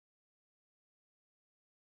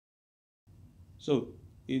So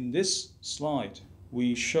in this slide,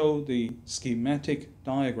 we show the schematic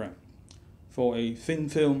diagram for a thin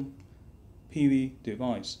film PV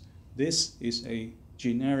device. This is a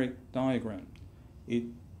generic diagram. It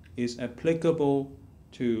is applicable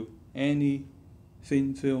to any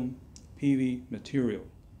thin film PV material,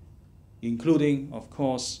 including, of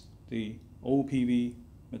course, the OPV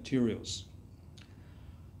materials.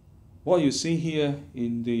 What you see here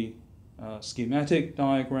in the schematic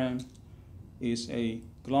diagram is a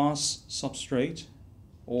glass substrate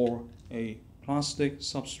or a plastic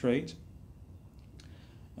substrate,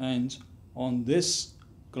 and on this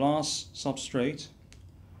glass substrate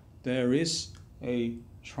there is a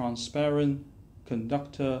transparent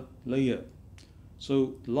conductor layer,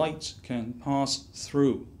 so light can pass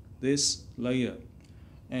through this layer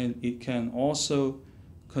and it can also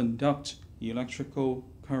conduct electrical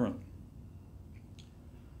current.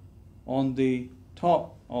 On the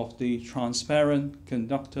top of the transparent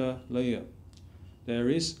conductor layer, there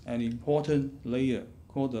is an important layer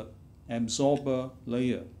called the absorber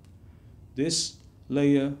layer. This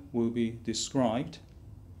layer will be described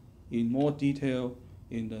in more detail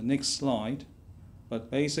in the next slide, but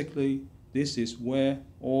basically this is where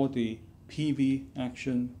all the PV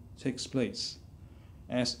action takes place.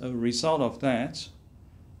 As a result of that,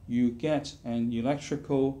 you get an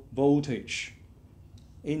electrical voltage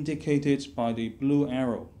indicated by the blue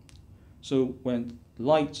arrow. So when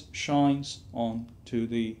light shines onto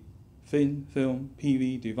the thin film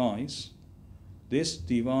PV device, this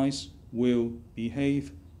device will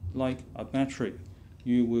behave like a battery.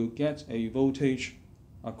 You will get a voltage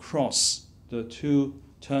across the two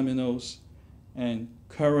terminals, and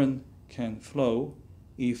current can flow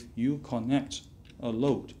if you connect a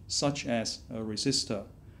load, such as a resistor,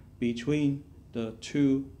 between the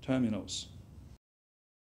two terminals.